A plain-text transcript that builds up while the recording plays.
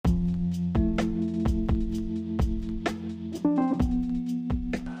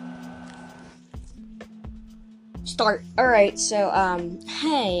Start. Alright, so,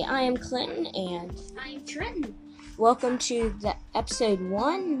 hey, I am Clinton, and I'm Trenton. welcome to the episode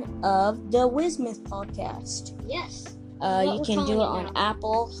 1 of the Wismith podcast. Yes. You can do it on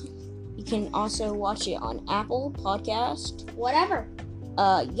Apple. You can also watch it on Apple Podcast. Whatever.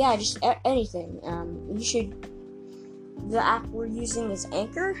 Just anything. The app we're using is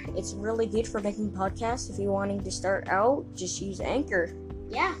Anchor. It's really good for making podcasts. If you're wanting to start out, just use Anchor.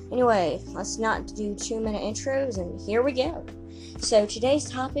 Yeah. Anyway, let's not do 2-minute intros, and here we go. So today's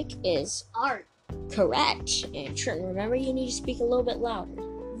topic is Art. correct. And Trenton, remember you need to speak a little bit louder.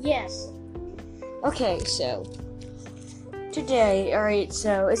 Yes. Okay, so today, alright,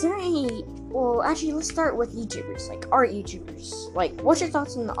 so is there any, well, actually, let's start with YouTubers, like art YouTubers. Like, what's your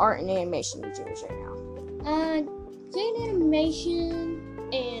thoughts on the art and animation YouTubers right now? Good animation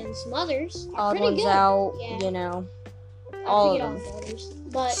and some others are Odd pretty Ones good. Out, Yeah. you know, I all forget of all them. the others,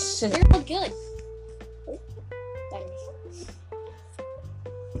 but they're all good.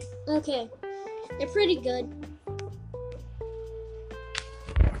 Okay, they're pretty good.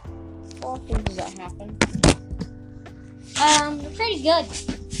 How often does that happen? They're pretty good.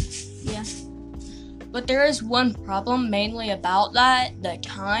 Yeah. But there is one problem mainly about that. The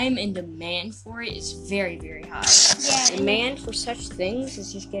time and demand for it is very, very high. Yeah. Demand for such things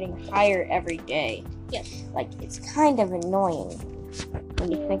is just getting higher every day. Yes. Like, it's kind of annoying when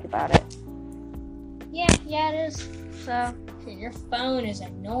you think about it. Yeah, it is. So, Your phone is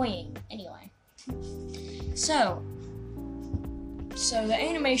annoying. Anyway. So the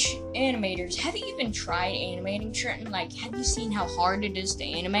animators, have you even tried animating, Trenton? Like, have you seen how hard it is to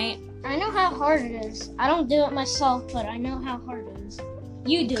animate? I know how hard it is. I don't do it myself, but I know how hard it is.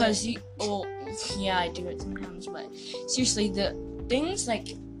 You do it. Yeah, I do it sometimes, but seriously, the things,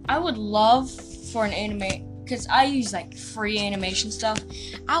 like, I would love for an anime, because I use, like, free animation stuff.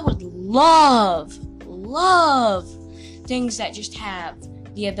 I would love things that just have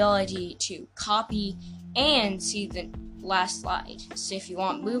the ability to copy and see the last slide. So if you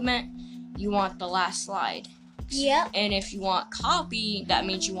want movement, you want the last slide. Yep. And if you want copy, that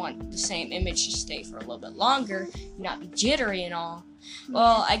means you want the same image to stay for a little bit longer, not be jittery and all.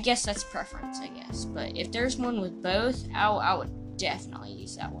 Well, I guess that's preference, I guess. But if there's one with both, I would definitely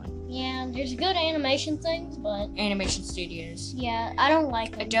use that one. Yeah, there's good animation things, but Animation Studios, yeah, I don't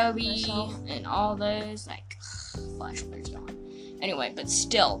like them Adobe, myself. and all those, like, Flash Player's gone. Anyway, but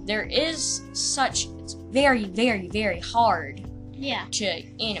still, it's very, very, very hard Yeah. to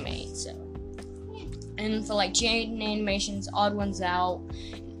animate, so. And for, like, Jaden Animations, Odd Ones Out,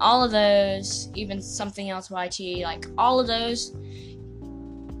 all of those, even Something Else YT, like, all of those,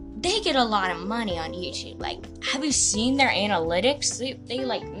 they get a lot of money on YouTube. Like, have you seen their analytics? They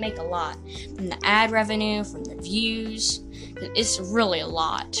like, make a lot. From the ad revenue, from the views. It's really a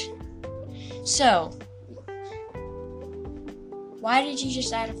lot. So, why did you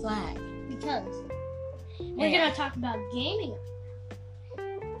just add a flag? Because we're Yeah. gonna talk about gaming.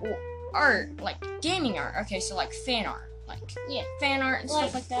 Art, like gaming art. Okay, so like fan art. Like, Yeah. fan art and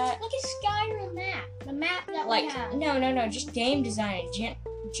stuff like that. Like a Skyrim map. The map that we Like, have. no, just game design in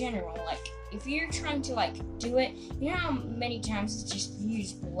general. Like, if you're trying to, like, do it, you know how many times it's just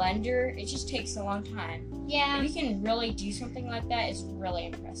use Blender? It just takes a long time. Yeah. If you can really do something like that, it's really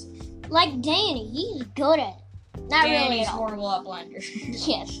impressive. Like Danny, he's good at it. Not really Danny's at all. horrible at Blender.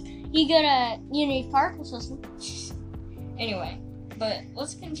 Yes. He's good at Unity Particle System. Anyway, but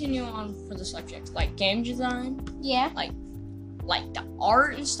let's continue on for the subject. Like, game design, Yeah. like the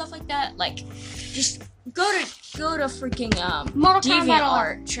art and stuff like that. Like, just go to freaking Mortal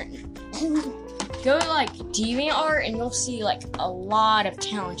Kombat DeviantArt. Go to, like, DeviantArt, and you'll see, like, a lot of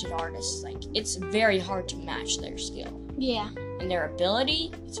talented artists. Like, it's very hard to match their skill Yeah. and their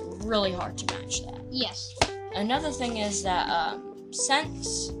ability. It's really hard to match that. Yes. Another thing is that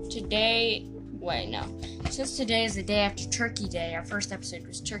since today is the day after Turkey Day. Our first episode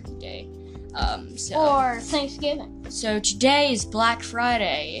was Turkey Day. Or Thanksgiving. So today is Black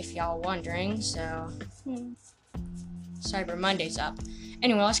Friday, if y'all wondering. So Cyber Monday's up.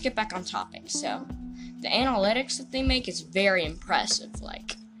 Anyway, let's get back on topic. So the analytics that they make is very impressive.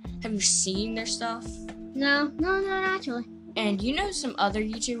 Like, have you seen their stuff? No, not actually. And you know some other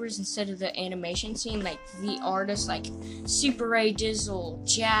YouTubers instead of the animation scene, like the artists like Super Ray Dizzle,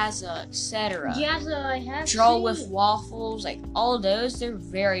 Jazza, etc. Jazza, I have Draw seen. with Waffles, like all of those, they're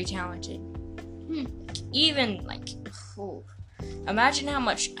very talented. Even like, imagine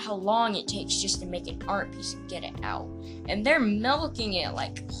how long it takes just to make an art piece and get it out. And they're milking it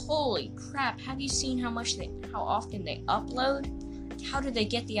like, holy crap, have you seen how often they upload? How do they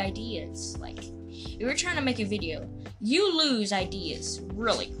get the ideas? Like, if you're trying to make a video, you lose ideas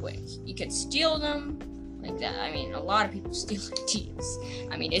really quick. You could steal them, like that. I mean, a lot of people steal ideas.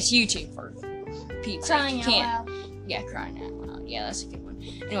 I mean, it's YouTube for people. Crying out loud. Yeah, crying out loud. Yeah, that's a good one.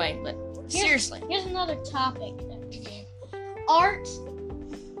 Anyway, but seriously. Here's another topic that we did. Art,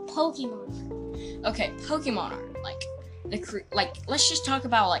 Pokemon. Okay, Pokemon art. Like, let's just talk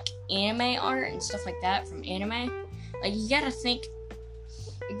about, like, anime art and stuff like that from anime. Like, you gotta think,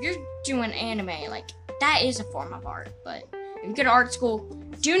 if you're doing anime, like, that is a form of art. But if you go to art school,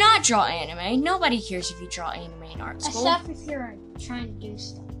 do not draw anime. Nobody cares if you draw anime in art school. Except if you're trying to do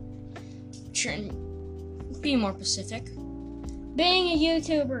stuff. Be more specific. Being a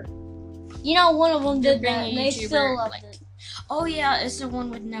YouTuber. You know, one of them did that, and they still loved it. Oh, yeah, it's the one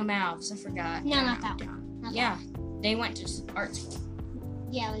with no mouths. I forgot. No, not that one. Yeah, they went to art school.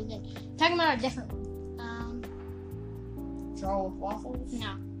 Yeah, they did. Talking about a different one. Draw with waffles?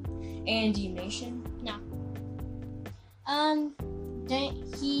 No. Andy Nation? No.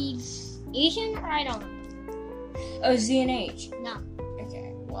 He's Asian, or I don't know. Oh, ZNH? No.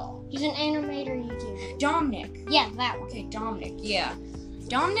 Okay, well. He's an animator YouTuber. Dominic. Yeah, that one. Okay, Dominic, yeah.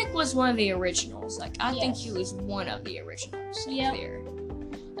 Dominic was one of the originals. Like, I think he was one of the originals. Yeah. There.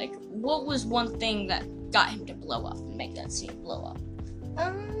 Like, what was one thing that got him to blow up and make that scene blow up? I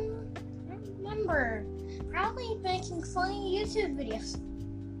don't remember. Probably making funny YouTube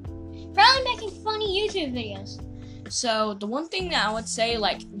videos. So, the one thing that I would say,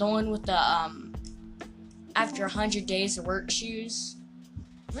 like, the one with the, after 100 days of work shoes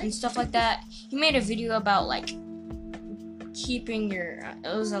and stuff like that, he made a video about, like, keeping your,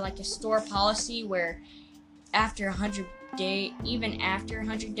 it was like a store policy where after 100 days, even after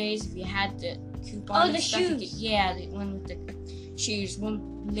 100 days, if you had the coupon and the stuff, shoes. The one with the shoes.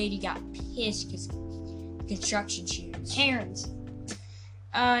 One lady got pissed because construction shoes. Karen's.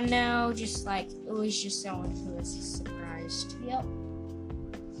 No, just like, it was just someone who was surprised. Yep.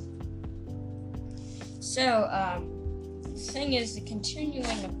 So, the thing is, the continuing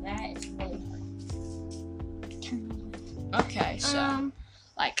of that is really hard. Okay, so,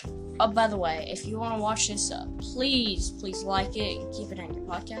 like, oh, by the way, if you want to watch this, please like it and keep it on your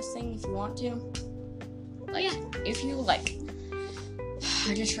podcast thing if you want to. Like, yeah. If you, like,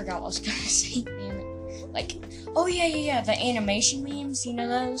 I just forgot what I was gonna say, damn it. Like, oh yeah, the animation memes, you know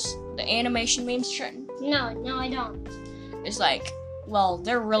those? The animation memes, Trenton? No, I don't. It's like, well,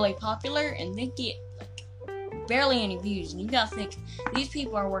 they're really popular and they get, like, barely any views. And you gotta think, these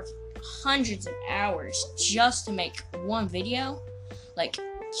people are working hundreds of hours just to make one video. Like,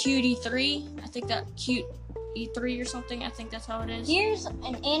 Cute E3, I think that, Cute E3 or something, I think that's how it is. Here's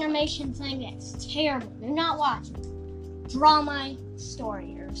an animation thing that's terrible. Do not watch it. Draw My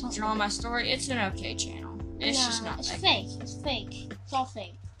Story or something. Draw My Story, it's an okay channel. It's just not it's like, fake. It's fake. It's all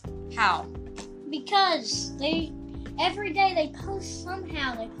fake. How? Because every day they post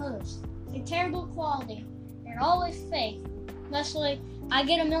somehow. They're terrible quality. They're always fake. Especially, I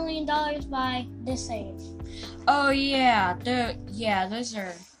get $1 million by this age. Oh yeah, those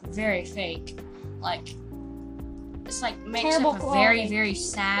are very fake. Like, it's like makes terrible up a quality.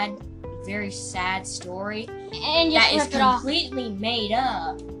 very sad story And that just is rip it off. completely made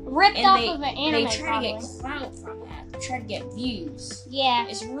up. Ripped And off of an anime. they try to get clout from that. They try to get views. Yeah.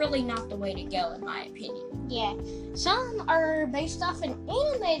 It's really not the way to go, in my opinion. Yeah. Some are based off an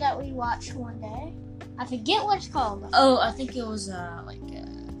anime that we watched one day. I forget what it's called. Oh, I think it was I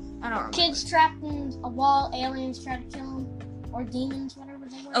don't remember. Kids trapped in a wall, aliens try to kill them, or demons, whatever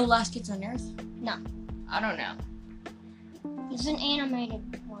they were. Oh, Last Kids on Earth? No. I don't know. It's an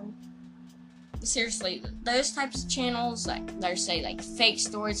animated one. Seriously, those types of channels, like, they say, like, fake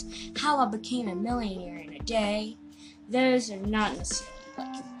stories, how I became a millionaire in a day, those are not necessarily,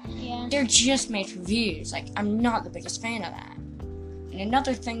 like, yeah. They're just made for views. Like, I'm not the biggest fan of that. And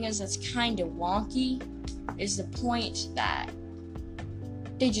another thing is that's kind of wonky is the point that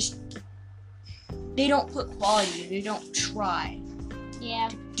they don't put quality, they don't try to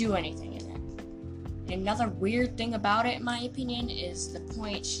do anything in it. And another weird thing about it, in my opinion, is the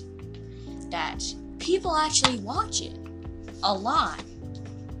point that people actually watch it a lot.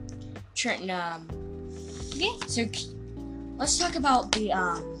 Trenton, yeah. So let's talk about the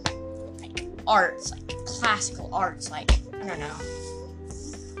like arts, like classical arts, like, I don't know,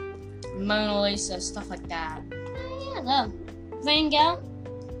 Mona Lisa, stuff like that. Yeah, the Van Gogh.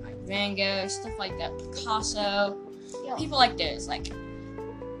 Like Van Gogh, stuff like that, Picasso. Yo. People like this. Like,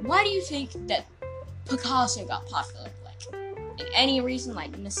 why do you think that Picasso got popular? Like, in any reason,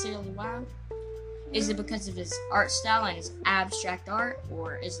 like, necessarily why? Is it because of his art style and his abstract art,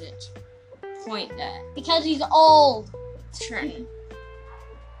 or is it point that... Because he's old. Trenton,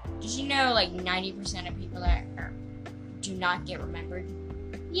 did you know, like, 90% of people that do not get remembered?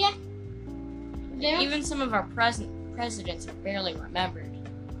 Yeah. Yeah. Even some of our presidents are barely remembered.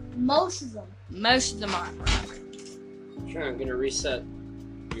 Most of them. Most of them aren't remembered. Sure, I'm gonna reset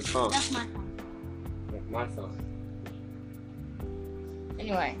your phone. That's my phone. Like my phone.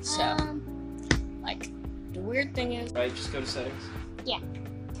 Anyway, so like the weird thing is, Right, just go to settings. Yeah.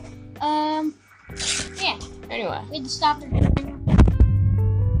 anyway, We had to stop the.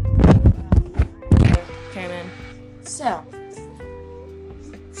 okay, man. So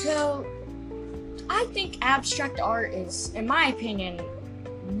I think abstract art is, in my opinion,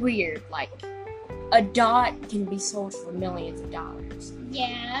 weird. Like, a dot can be sold for millions of dollars.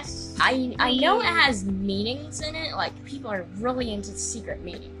 Yes. I know it has meanings in it. Like, people are really into secret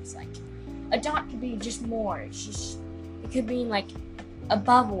meanings. Like, a dot could be just more. It could mean like a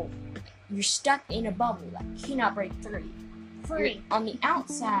bubble. You're stuck in a bubble that cannot break through. Free. On the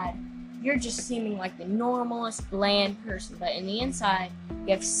outside, you're just seeming like the normalest, bland person, but in the inside,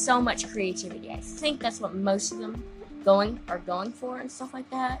 you have so much creativity. I think that's what most of them are going for and stuff like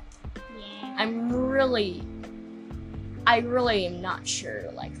that. Yeah. I really am not sure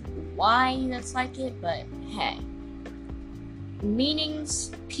like why that's like it, but hey.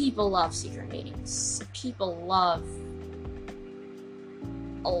 Meanings, people love secret meanings. People love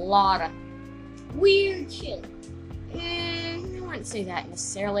a lot of Weird shit. I wouldn't say that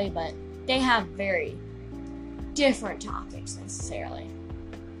necessarily, but they have very different topics necessarily.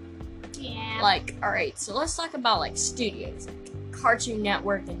 Yeah. Like, alright, so let's talk about like studios, like Cartoon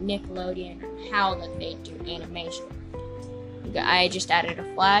Network and Nickelodeon, and how that they do animation. I just added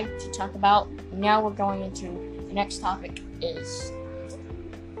a flag to talk about. Now we're going into the next topic is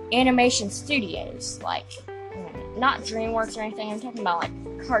animation studios, like not DreamWorks or anything. I'm talking about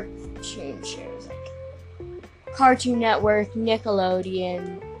like cartoon shows, like Cartoon Network,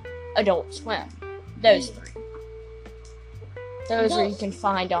 Nickelodeon, Adult Swim. Those three. Those are you can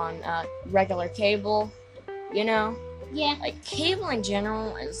find on regular cable, you know? Yeah. Like, cable in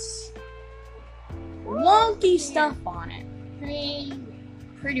general is wonky stuff on it.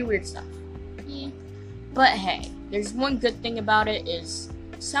 Pretty weird stuff. Yeah. But hey, there's one good thing about it is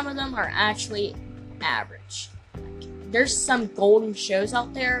some of them are actually average. Like, there's some golden shows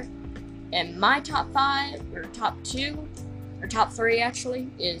out there, and my top 5, or top 2, or top 3 actually,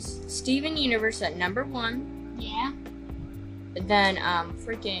 is Steven Universe at number 1. Yeah. Then,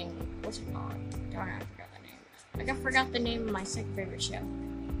 freaking, what's it called? Darn it, I forgot the name. I forgot the name of my second favorite show.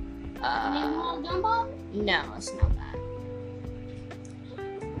 Gumball? No, it's not that.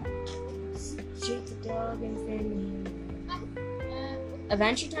 Shoot the dog and Finny.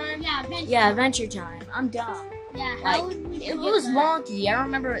 Adventure Time? Yeah, Adventure. Yeah, Adventure Time. I'm dumb. Yeah, how Like, would we it forget was that? wonky. I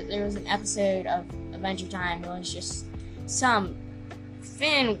remember there was an episode of Adventure Time. It was just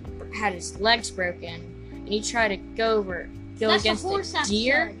Finn had his legs broken, and he tried to go That's against the horse the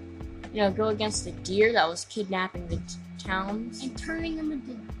deer. episode. You know, go against the deer that was kidnapping the towns. And turning them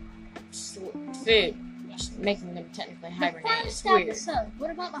into Food. Just making them technically the hibernate. It's first weird. episode.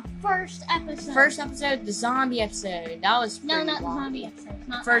 What about the first episode? First episode, the zombie episode. That was No, pretty not the wonky. zombie episode. It's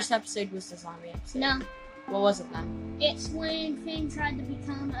not First episode was the zombie episode. that. No, What was it then? it's when Finn tried to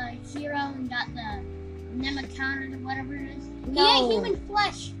become a hero and got the Nemecounter or whatever it is. He No. ate human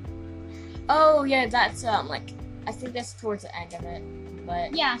flesh. Oh yeah, that's like I think that's towards the end of it.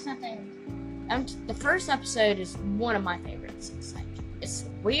 But Yeah, it's not that. the first episode is one of my favorites. It's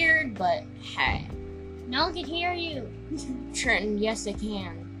weird, but hey, No one can hear you. Trenton, yes they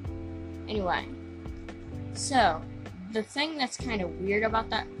can. Anyway, so the thing that's kind of weird about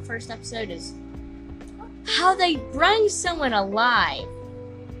that first episode is how they bring someone alive.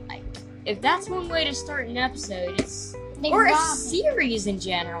 Like, if that's one way to start an episode, it's They or a robbed. series in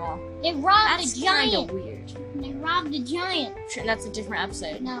general. They robbed That's the kind giant. of weird. They robbed the giant. Trenton, that's a different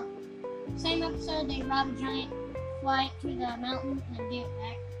episode. No, same episode. They robbed a giant, fly it to the mountain, and get it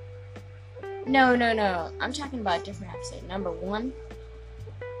back. No. I'm talking about a different episode. Number 1.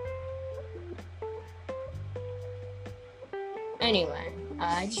 Anyway,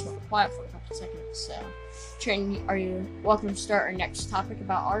 I just went quiet for a couple seconds, so Trenton, are you welcome to start our next topic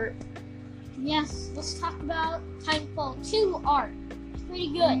about art? Yes, let's talk about Titanfall 2 art. It's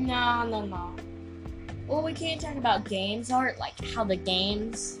pretty good. No. Well, we can't talk about games art, like how the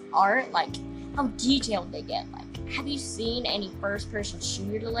games art, like how detailed they get. Like, have you seen any first-person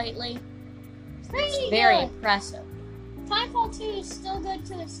shooter lately? It's pretty Very good. impressive. Titanfall 2 is still good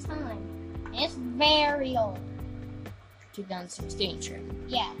to its time. It's very old. 2016, Trenton.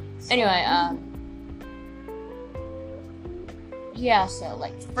 Yeah. Anyway, yeah, so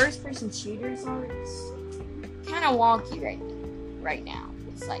like first-person shooters are kind of wonky right now.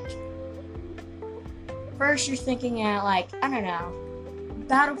 It's like first you're thinking at like I don't know,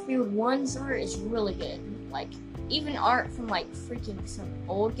 Battlefield 1's art is really good. Like, even art from, like, freaking some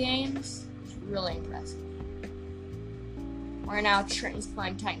old games is really impressive. Right now, Trenton's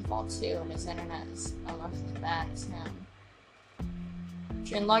playing Titanfall 2, and his internet is almost as bad as him.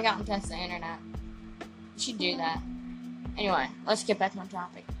 Trenton, log out and test the internet. You should do that. Anyway, let's get back on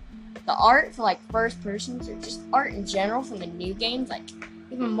topic. The art for, like, first persons, or just art in general from the new games, like,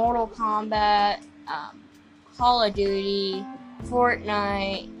 even Mortal Kombat, Call of Duty,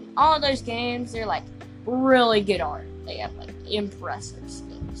 Fortnite, all of those games, they're, like, really good art. They have, like, impressive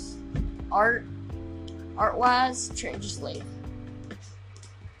skills. Art-wise, Trenton, just leave.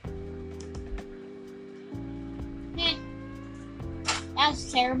 That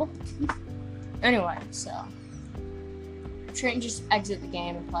was terrible. Anyway, so Trenton, just exit the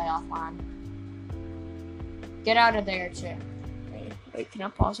game and play offline. Get out of there too. Wait, can I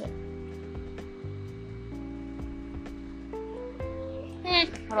pause it?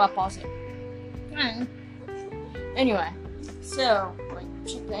 How do I pause it? Anyway, so like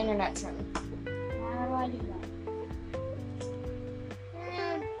check the internet, Trenton. How do I do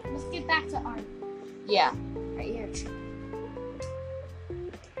that? Let's get back to art. Yeah, right here, Trenton.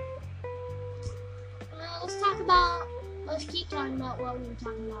 Let's keep talking about what we were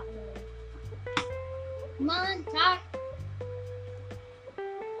talking about earlier. Come on, talk.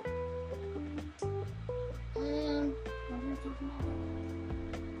 What were we talking about?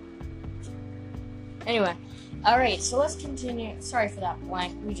 Anyway, alright, so let's continue. Sorry for that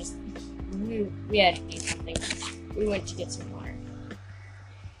blank. We had to do something. We went to get some water.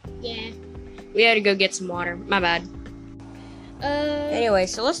 Yeah. We had to go get some water. My bad. Anyway,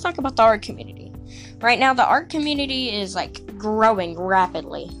 so let's talk about the art community. Right now, the art community is, like, growing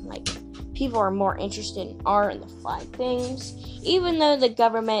rapidly. Like, people are more interested in art and the fine things, even though the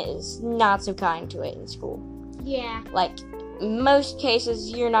government is not so kind to it in school. Yeah. Like, in most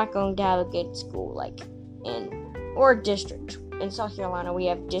cases, you're not going to have a good school, like, or district. In South Carolina, we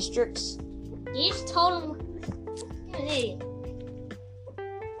have districts. You just told him you're an idiot.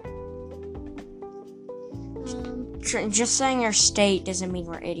 Trenton, just saying your state doesn't mean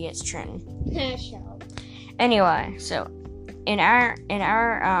we're idiots, Trenton. Shut up. Anyway, so in our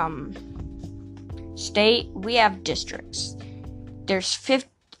state, we have districts. There's I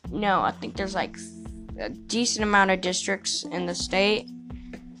think there's like a decent amount of districts in the state.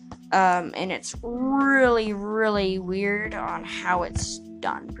 And it's really, really weird on how it's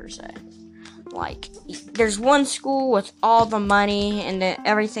done, per se. Like, there's one school with all the money, and then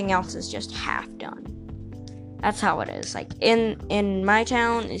everything else is just half done. That's how it is. Like, in my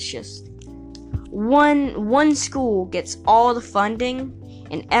town, it's just one school gets all the funding,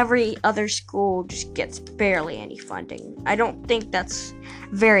 and every other school just gets barely any funding. I don't think that's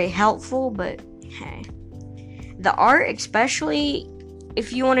very helpful, but hey. The art, especially,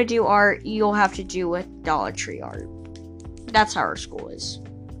 if you want to do art, you'll have to do with Dollar Tree art. That's how our school is.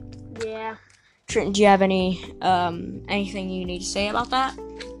 Yeah. Trenton, do you have anything you need to say about that?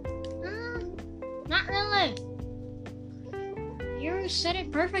 Not really. You said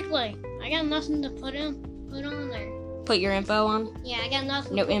it perfectly. I got nothing to put on there. Put your info on? Yeah, I got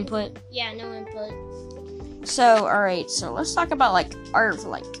nothing. No input? Yeah, no input. So, alright, so let's talk about, like, art for,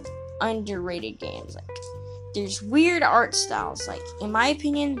 like, underrated games. Like, there's weird art styles. Like, in my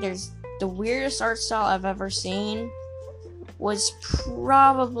opinion, there's the weirdest art style I've ever seen was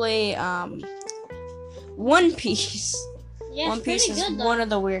probably, One Piece. Yeah, One Piece pretty is good, though. one of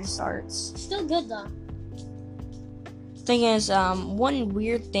the weirdest arts. Still good though. Thing is, one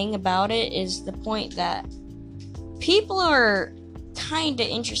weird thing about it is the point that people are kinda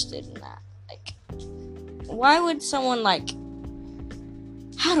interested in that. Like, why would someone, like,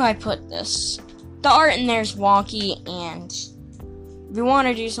 how do I put this? The art in there is wonky, and if you want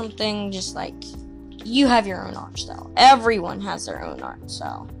to do something, just, like, you have your own art style. Everyone has their own art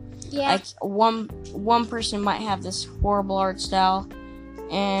style. Yeah. Like, one person might have this horrible art style,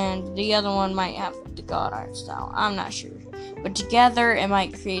 and the other one might have the god art style. I'm not sure. But together, it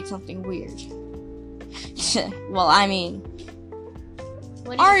might create something weird. Well, I mean,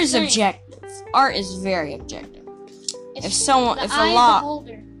 art is objective. Art is very objective.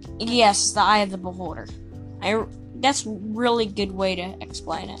 Yes, the eye of the beholder. That's a really good way to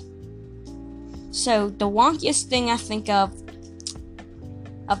explain it. So, the wonkiest thing I think of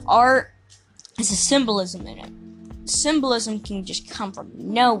art is the symbolism in it. Symbolism can just come from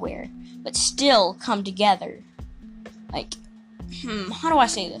nowhere, but still come together. Like, how do I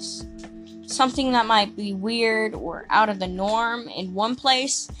say this? Something that might be weird or out of the norm in one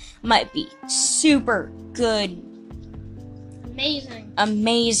place might be super good,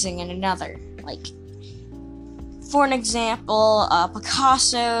 amazing in another. Like, For an example,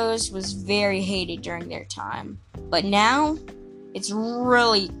 Picasso's was very hated during their time. But now, it's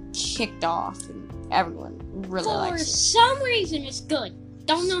really kicked off and everyone really likes it. For some reason, it's good.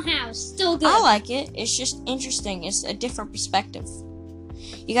 Don't know how. It's still good. I like it. It's just interesting. It's a different perspective.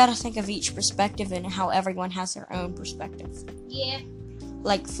 You gotta think of each perspective and how everyone has their own perspective. Yeah.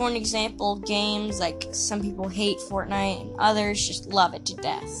 Like, for an example, games, like, some people hate Fortnite and others just love it to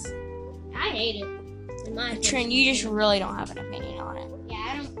death. I hate it. In my opinion. Trent, you just really don't have an opinion on it. Yeah,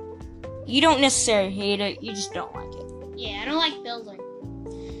 I don't. You don't necessarily hate it, you just don't like it. Yeah, I don't like building.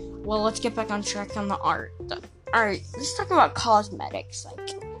 Well, let's get back on track on the art. Alright, let's talk about cosmetics. Like,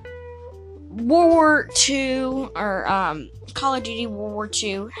 World War II, or, Call of Duty World War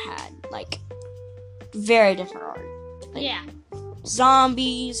II had, like, very different art. Like, Yeah.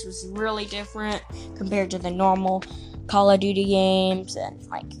 Zombies was really different compared to the normal Call of Duty games, and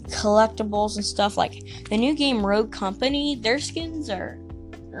like collectibles and stuff. Like the new game Rogue Company, their skins or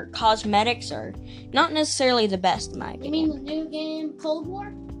cosmetics are not necessarily the best in my You opinion. mean the new game Cold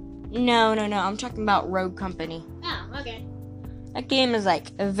War? No, I'm talking about Rogue Company. Oh, okay. That game is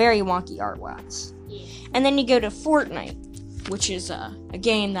like a very wonky art wise. Yeah. And then you go to Fortnite, which is a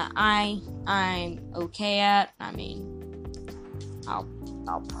game that I'm okay at. I mean,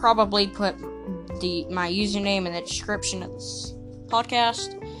 I'll probably put my username in the description of this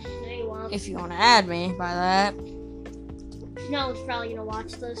podcast No, you won't. if you want to add me by that. No one's probably gonna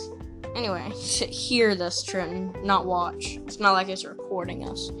watch this. Anyway, hear this, Trenton, not watch. It's not like it's recording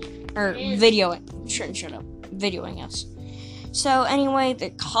us or It is. videoing. Trenton, shut up, videoing us. So anyway,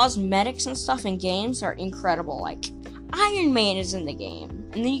 the cosmetics and stuff in games are incredible. Like Iron Man is in the game,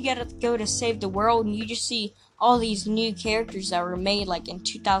 and then you gotta go to save the world, and you just see all these new characters that were made like in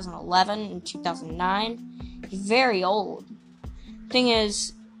 2011 and 2009. Very old. Thing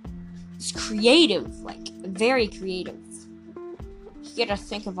is, it's creative, like very creative. You gotta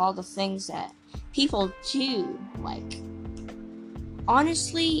think of all the things that people do. Like,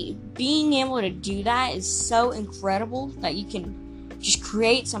 honestly, being able to do that is so incredible that you can just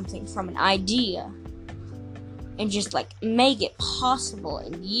create something from an idea and just like make it possible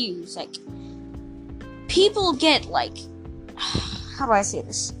and use. Like, people get like, how do I say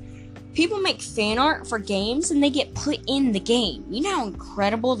this? People make fan art for games and they get put in the game. You know how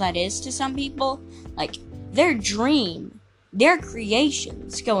incredible that is to some people? Like, their dream, their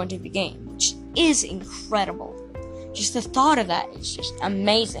creations go into the game, which is incredible. Just the thought of that is just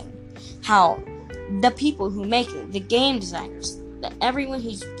amazing. How the people who make it, the game designers, everyone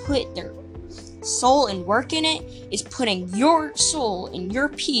who's put their soul and work in it is putting your soul and your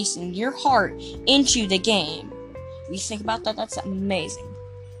peace and your heart into the game. If you think about that, that's amazing.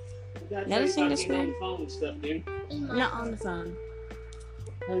 Another thing that's weird. On the phone and stuff, dude. I'm not on the phone.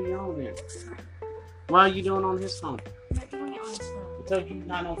 How you on there? Why are you doing on his phone? I'm not doing it on his phone. I told you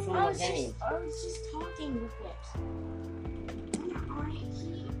not on phone or game. I was just talking with it.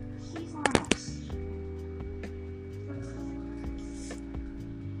 He's on us.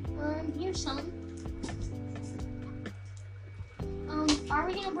 Here's some. Are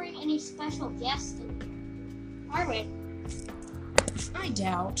we gonna bring any special guests in? Are we? I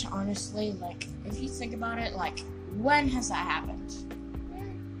doubt, honestly. Like, if you think about it, like, when has that happened?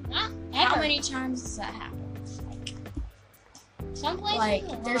 Not How ever. many times has that happened? Some places. a Like,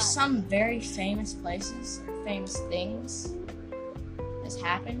 lot. there's some very famous places or famous things that's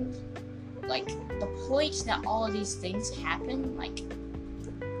happened. Like, the point that all of these things happen, like,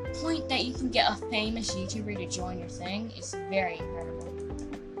 point that you can get a famous YouTuber to join your thing is very incredible.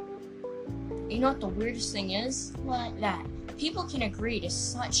 You know what the weirdest thing is? What? That people can agree to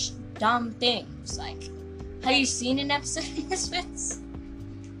such dumb things. Like, have you seen an episode of Misfits?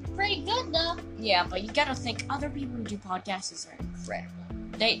 Pretty good though. Yeah, but you gotta think other people who do podcasts are incredible.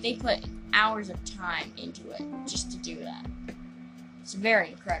 They put hours of time into it just to do that. It's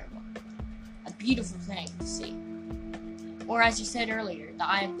very incredible. A beautiful thing to see. Or as you said earlier, the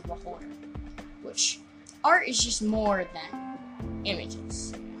eye of the beholder. Which art is just more than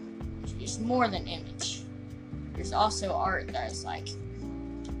images. It's just more than image. There's also art that is like,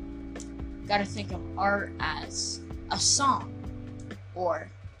 gotta think of art as a song or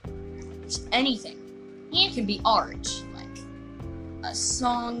just anything. It can be art. Like, a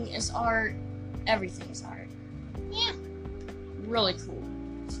song is art, everything is art. Yeah. Really cool.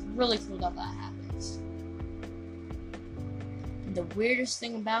 It's really cool that that happens. And the weirdest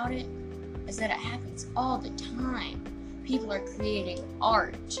thing about it is that it happens all the time. People are creating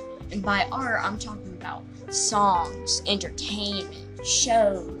art. And by art, I'm talking about songs, entertainment,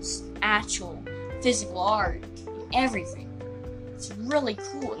 shows, actual physical art, everything. It's really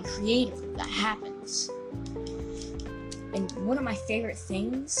cool and creative that happens. And one of my favorite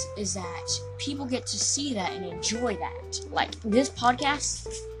things is that people get to see that and enjoy that. Like, this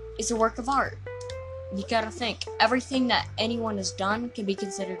podcast is a work of art. You gotta think, everything that anyone has done can be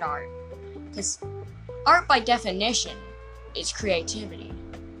considered art. Because art, by definition, is creativity,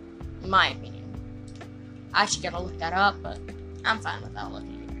 in my opinion. I actually gotta look that up, but I'm fine without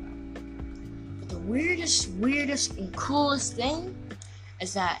looking it up. But the weirdest, and coolest thing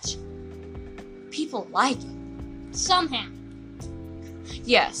is that people like it. Somehow.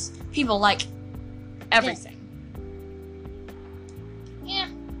 Yes, people like everything. Yeah.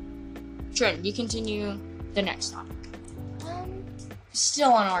 Trenton, you continue the next topic.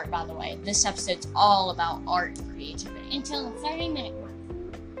 Still on art, by the way. This episode's all about art and creativity. Until the 30-minute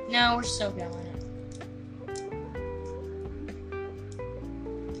mark. No, we're still going.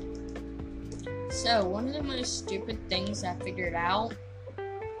 So, one of the most stupid things I figured out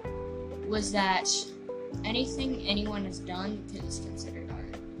was that anything anyone has done is considered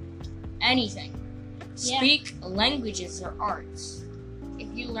art. Anything. Yeah. Speak languages are arts. If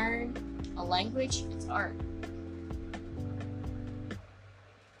you learn a language, it's art.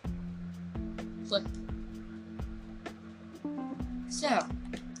 Flip. So,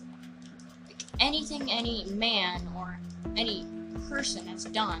 like, anything any man or any person has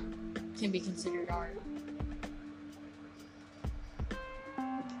done can be considered art.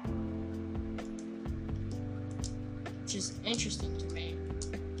 Which is interesting to me.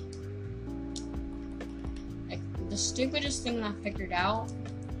 Like, the stupidest thing I figured out,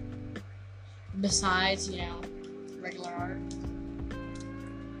 besides, regular art,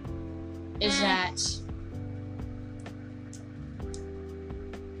 is that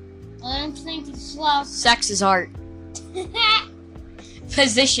I'm thinking slow. sex is art.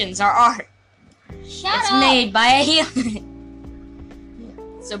 Positions are art. Shut It's up. made by a human.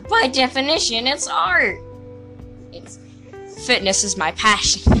 So by definition, it's art. Fitness is my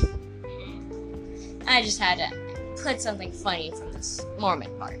passion. I just had to put something funny from this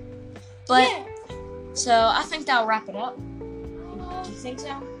Mormon part. But, Yeah. so I think that'll wrap it up. Do you think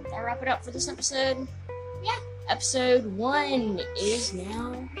so? That'll wrap it up for this episode? Yeah. Episode 1 is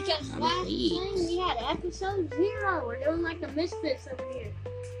now Because last complete. time we had episode 0. We're doing like the Misfits over here.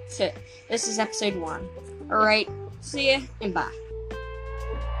 This is episode 1. Alright, see ya and bye.